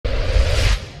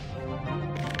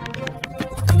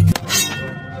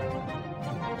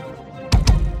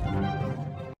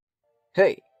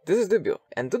Hey, this is Dibyo,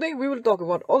 and today we will talk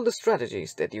about all the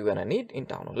strategies that you're gonna need in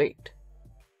Town Hall 8.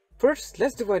 First,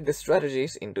 let's divide the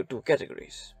strategies into two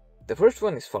categories. The first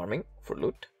one is farming, for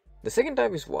loot. The second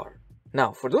type is war.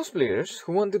 Now, for those players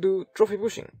who want to do trophy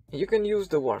pushing, you can use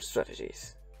the war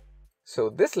strategies. So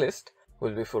this list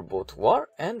will be for both war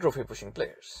and trophy pushing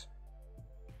players.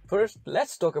 First,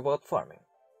 let's talk about farming.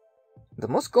 The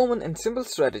most common and simple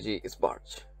strategy is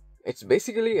Barch. It's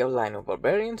basically a line of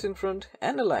barbarians in front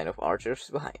and a line of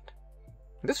archers behind.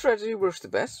 This strategy works the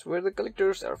best where the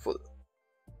collectors are full.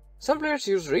 Some players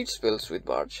use reach spells with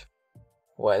Barch,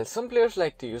 while some players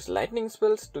like to use lightning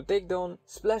spells to take down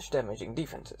splash damaging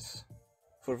defenses.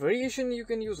 For variation, you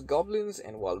can use goblins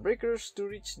and wall breakers to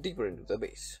reach deeper into the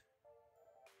base.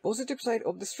 Positive side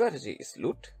of the strategy is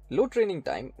loot, low training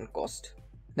time and cost.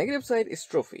 Negative side is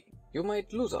trophy, you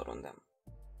might lose out on them.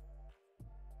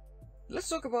 Let's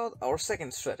talk about our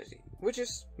second strategy, which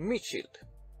is meat shield.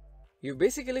 You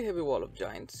basically have a wall of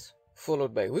giants,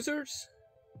 followed by wizards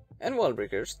and wall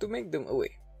breakers to make them away.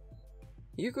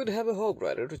 You could have a hog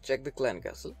rider to check the clan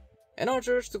castle, and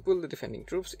archers to pull the defending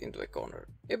troops into a corner,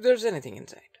 if there's anything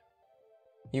inside.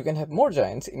 You can have more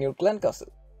giants in your clan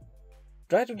castle.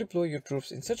 Try to deploy your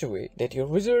troops in such a way that your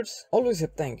wizards always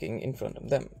have tanking in front of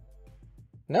them.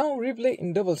 Now replay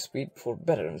in double speed for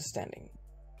better understanding.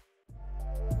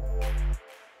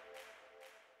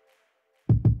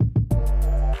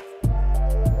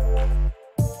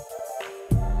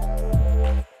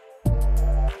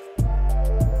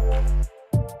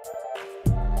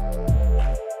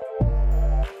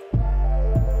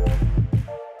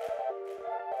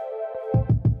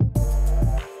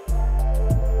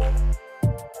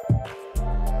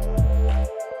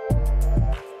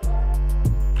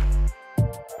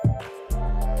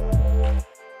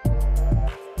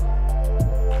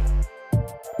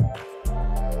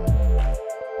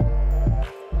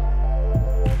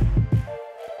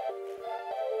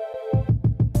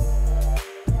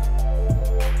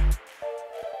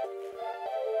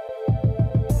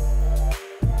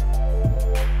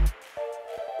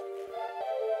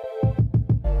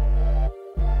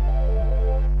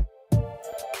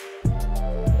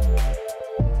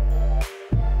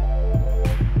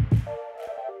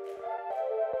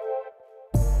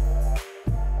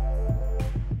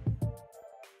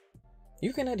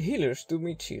 You can add healers to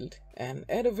meat shield and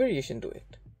add a variation to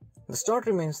it. The start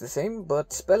remains the same,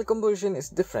 but spell composition is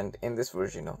different in this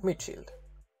version of meat shield.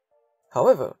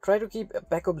 However, try to keep a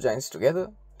pack of giants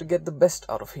together to get the best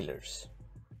out of healers.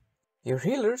 Your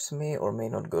healers may or may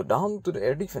not go down to the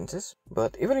air defenses,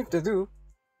 but even if they do,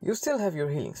 you still have your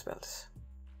healing spells.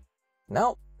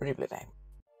 Now, replay time.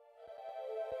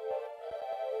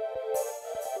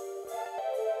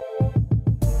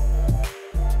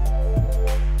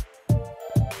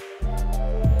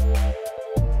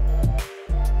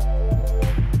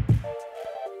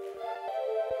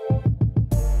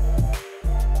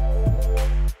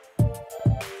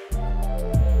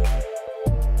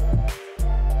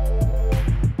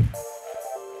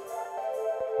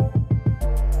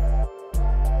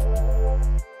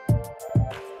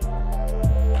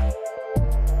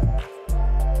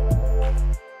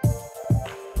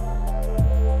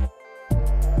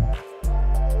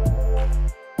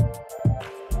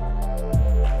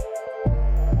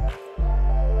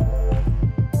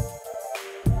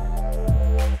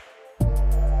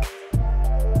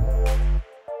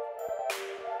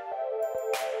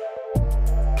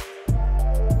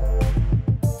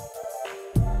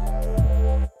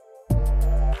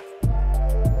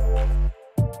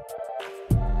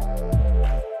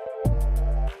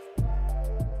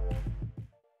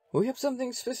 We have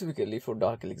something specifically for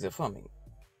Dark Elixir farming.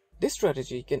 This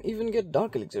strategy can even get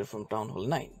Dark Elixir from Town Hall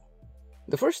 9.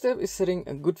 The first step is setting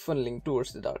a good funneling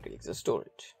towards the Dark Elixir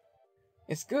storage.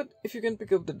 It's good if you can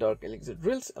pick up the Dark Elixir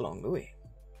drills along the way.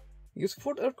 Use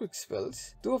 4 earthquake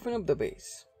spells to open up the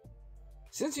base.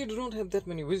 Since you do not have that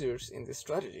many wizards in this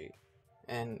strategy,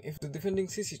 and if the defending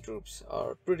CC troops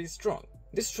are pretty strong,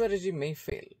 this strategy may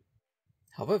fail.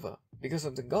 However, because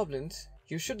of the goblins,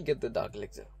 you should get the Dark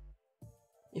Elixir.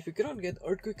 If you cannot get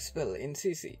Earthquake spell in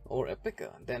CC or a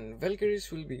Pekka, then Valkyries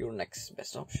will be your next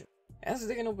best option, as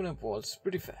they can open up walls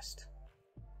pretty fast.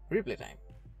 Replay time.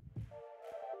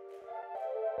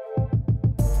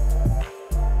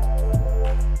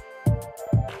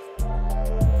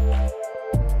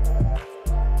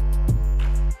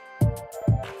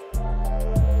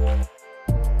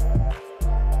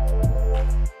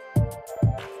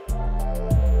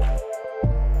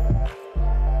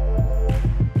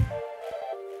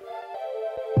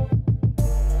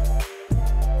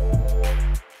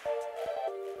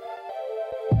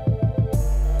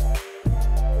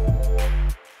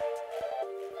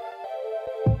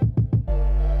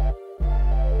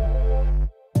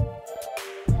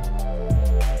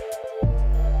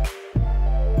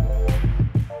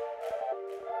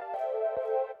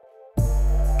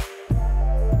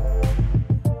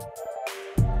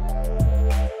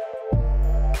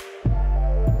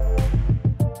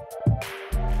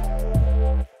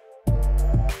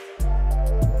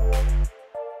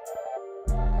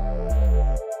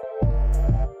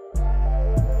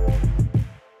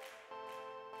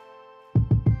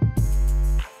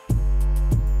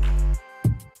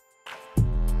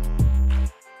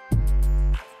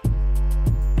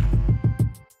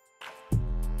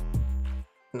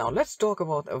 Now let's talk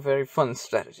about a very fun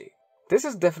strategy. This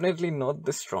is definitely not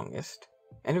the strongest,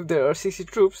 and if there are CC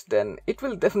troops, then it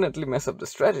will definitely mess up the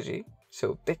strategy,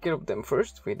 so take care of them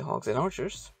first with hogs and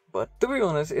archers. But to be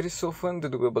honest, it is so fun to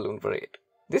do a balloon parade.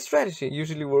 This strategy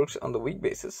usually works on the weak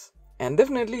bases, and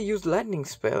definitely use lightning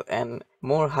spell and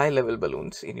more high level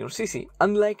balloons in your CC,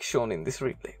 unlike shown in this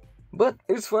replay. But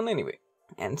it's fun anyway.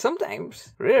 And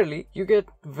sometimes, rarely, you get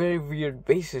very weird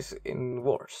bases in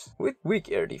wars with weak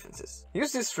air defenses.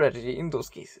 Use this strategy in those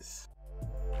cases.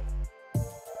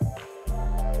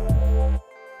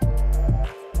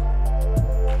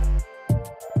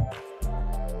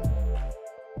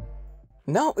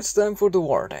 Now it's time for the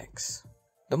war attacks.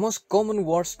 The most common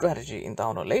war strategy in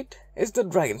Town Hall 8 is the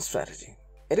dragon strategy.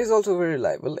 It is also very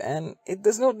reliable and it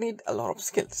does not need a lot of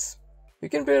skills. You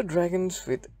can pair dragons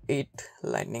with 8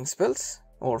 lightning spells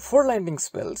or 4 lightning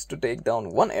spells to take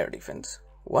down 1 air defense,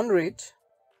 1 rage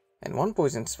and 1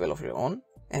 poison spell of your own,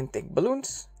 and take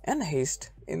balloons and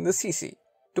haste in the CC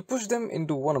to push them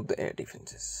into one of the air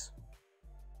defenses.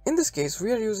 In this case,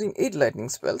 we are using 8 lightning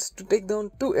spells to take down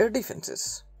 2 air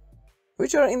defenses,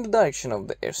 which are in the direction of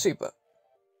the air sweeper.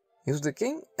 Use the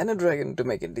king and a dragon to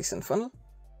make a decent funnel,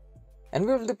 and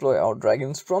we will deploy our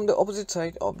dragons from the opposite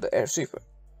side of the air sweeper.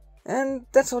 And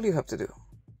that's all you have to do.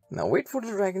 Now wait for the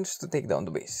dragons to take down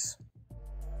the base.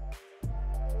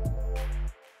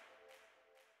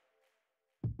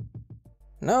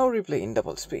 Now replay in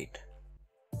double speed.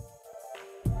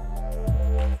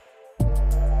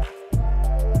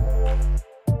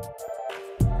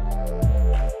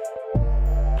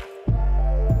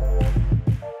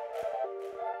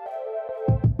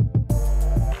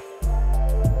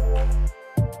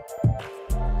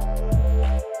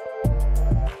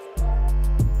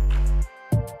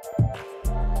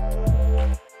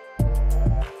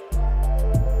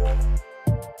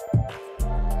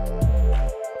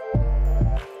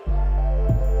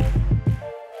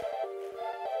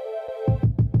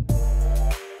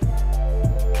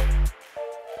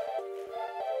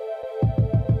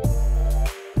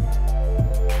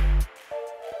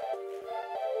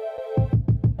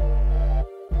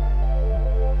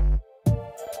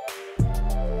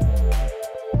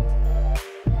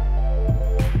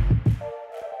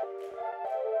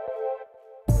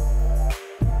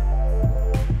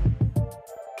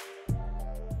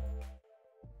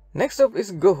 Next up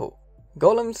is Goho,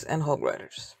 Golems and Hog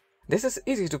Riders. This is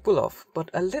easy to pull off, but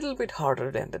a little bit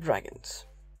harder than the dragons.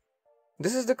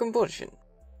 This is the composition.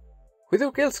 With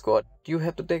your kill squad, you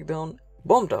have to take down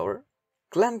Bomb Tower,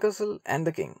 Clan Castle and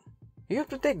the King. You have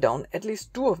to take down at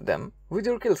least 2 of them with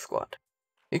your kill squad.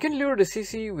 You can lure the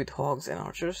CC with hogs and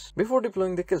archers before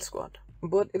deploying the kill squad,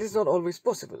 but it is not always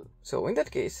possible, so in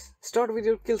that case, start with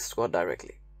your kill squad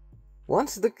directly.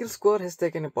 Once the kill squad has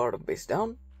taken a part of base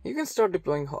down, you can start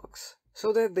deploying hogs,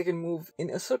 so that they can move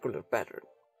in a circular pattern.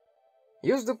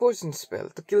 Use the poison spell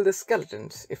to kill the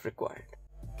skeletons if required.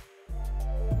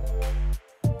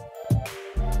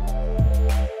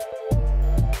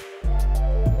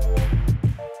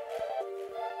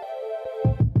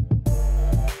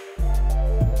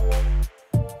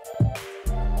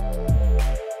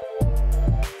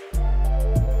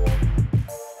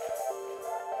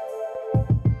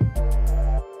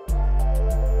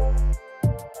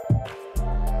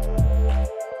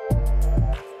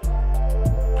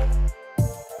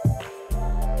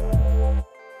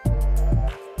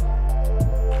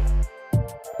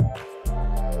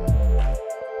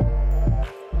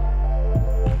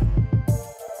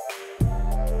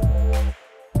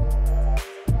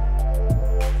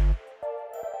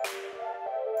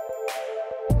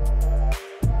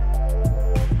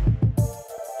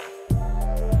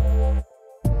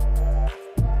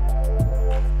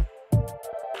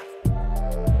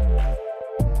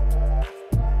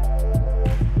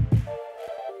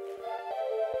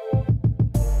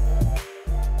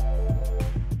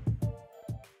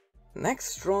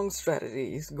 Next strong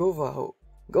strategy is GoVaHo,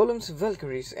 Golems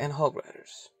Valyries and Hog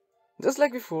Riders. Just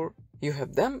like before, you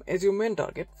have them as your main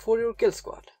target for your kill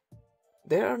squad.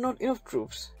 There are not enough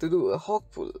troops to do a hog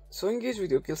pull, so engage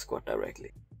with your kill squad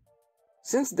directly.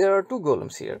 Since there are 2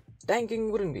 golems here,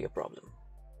 tanking wouldn't be a problem.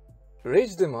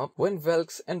 Rage them up when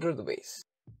valks enter the base.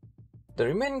 The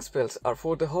remaining spells are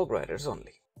for the hog riders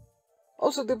only.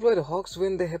 Also deploy the hogs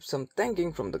when they have some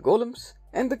tanking from the golems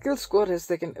and the kill squad has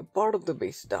taken a part of the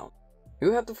base down.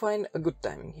 You have to find a good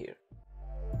timing here.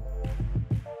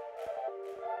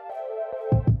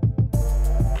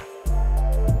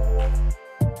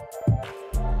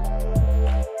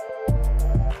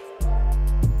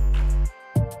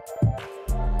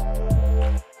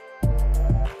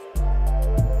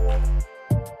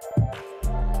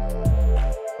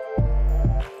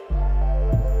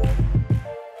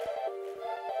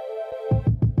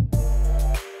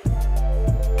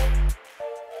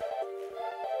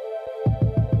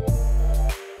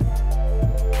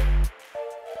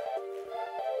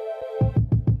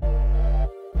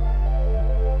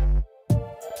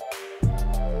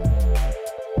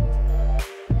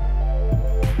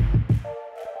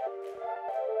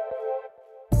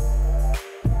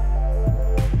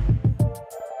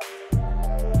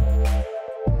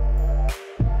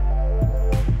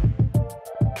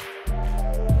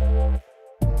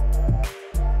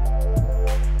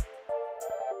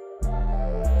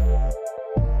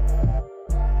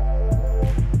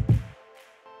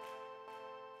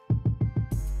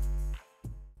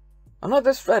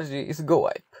 Another strategy is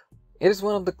Gowipe. It is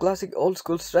one of the classic old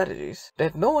school strategies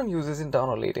that no one uses in Town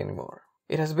Hall 8 anymore.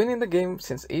 It has been in the game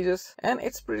since ages and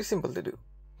it's pretty simple to do.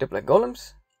 Deploy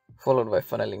golems, followed by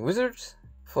funneling wizards,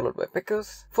 followed by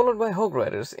Pekkas, followed by hog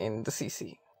riders in the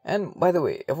CC. And by the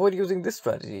way, avoid using this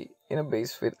strategy in a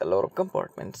base with a lot of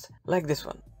compartments like this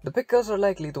one. The Pekkas are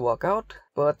likely to walk out,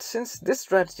 but since this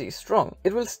strategy is strong,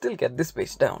 it will still get this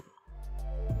base down.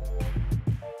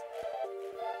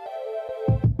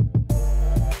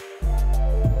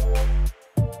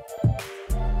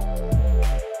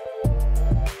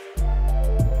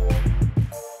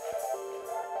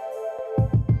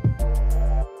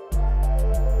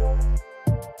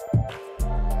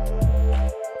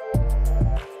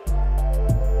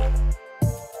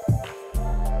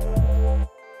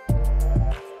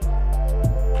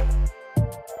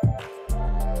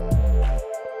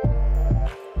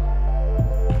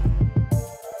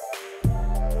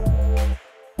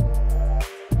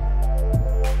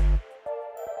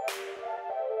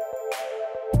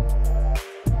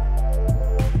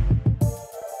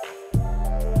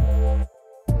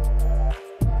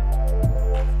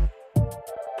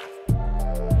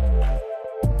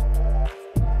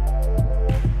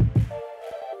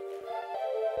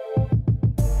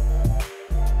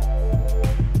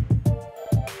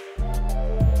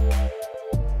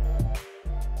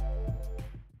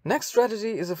 Next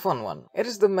strategy is a fun one. It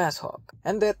is the mass hog,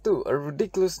 and that too a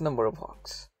ridiculous number of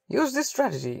hogs. Use this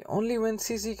strategy only when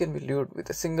CC can be lured with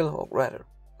a single hog rider.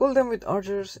 Pull them with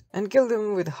archers and kill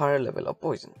them with higher level of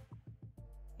poison.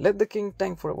 Let the king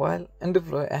tank for a while and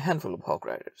deploy a handful of hog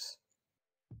riders.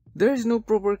 There is no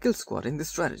proper kill squad in this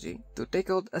strategy to take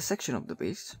out a section of the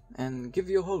base and give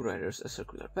your hog riders a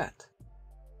circular path.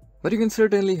 But you can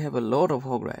certainly have a lot of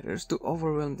hog riders to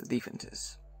overwhelm the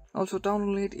defenses. Also, Town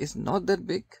Hall 8 is not that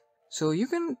big, so you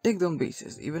can take down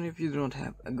bases even if you don't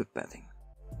have a good pathing.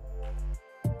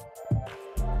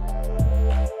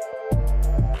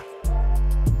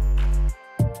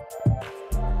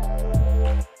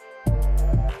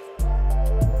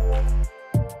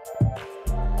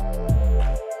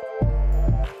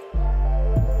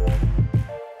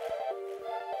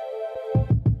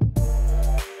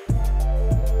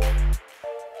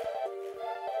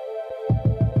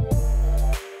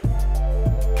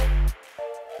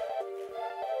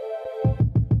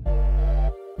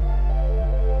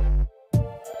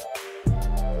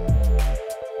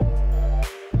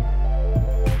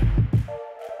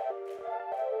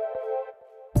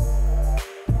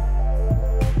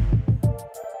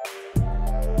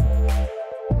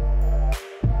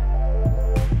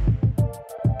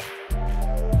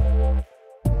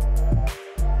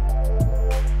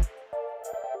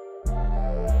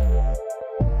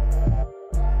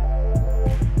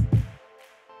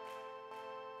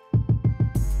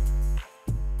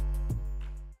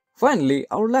 Finally,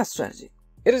 our last strategy.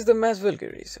 It is the mass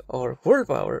Valkyries, or world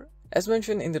power, as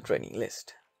mentioned in the training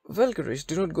list. Valkyries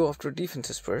do not go after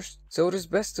defenses first, so it is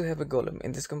best to have a golem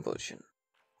in this composition.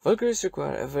 Valkyries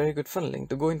require a very good funneling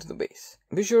to go into the base.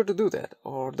 Be sure to do that,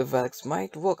 or the valks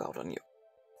might walk out on you.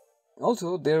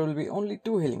 Also, there will be only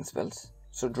 2 healing spells,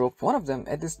 so drop one of them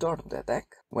at the start of the attack,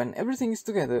 when everything is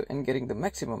together and getting the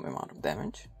maximum amount of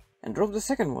damage, and drop the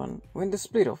second one when they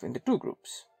split off into 2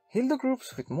 groups. Heal the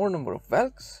groups with more number of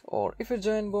valks, or if a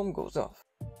giant bomb goes off.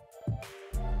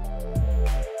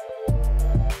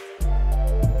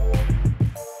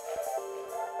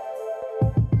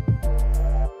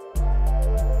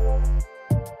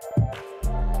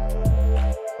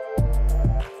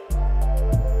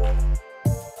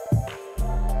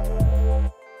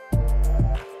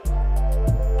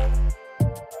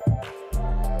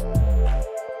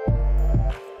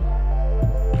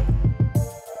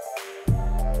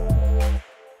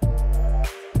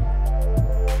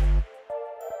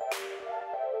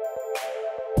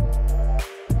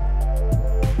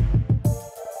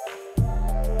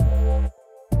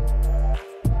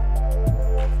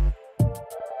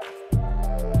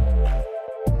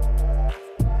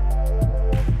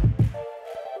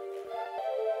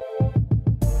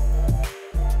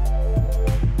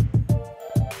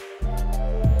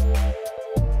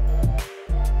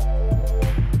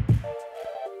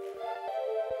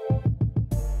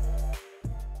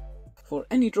 For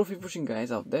any trophy pushing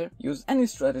guys out there, use any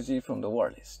strategy from the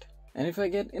war list. And if I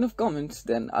get enough comments,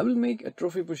 then I will make a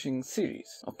trophy pushing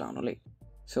series of Town Hall 8.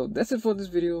 So that's it for this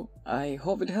video. I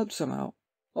hope it helped somehow.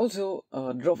 Also,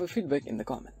 drop a feedback in the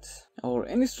comments, or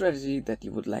any strategy that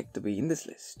you would like to be in this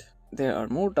list. There are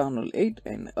more Town Hall 8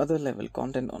 and other level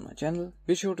content on my channel.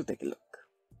 Be sure to take a look.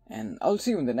 And I'll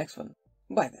see you in the next one.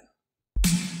 Bye then.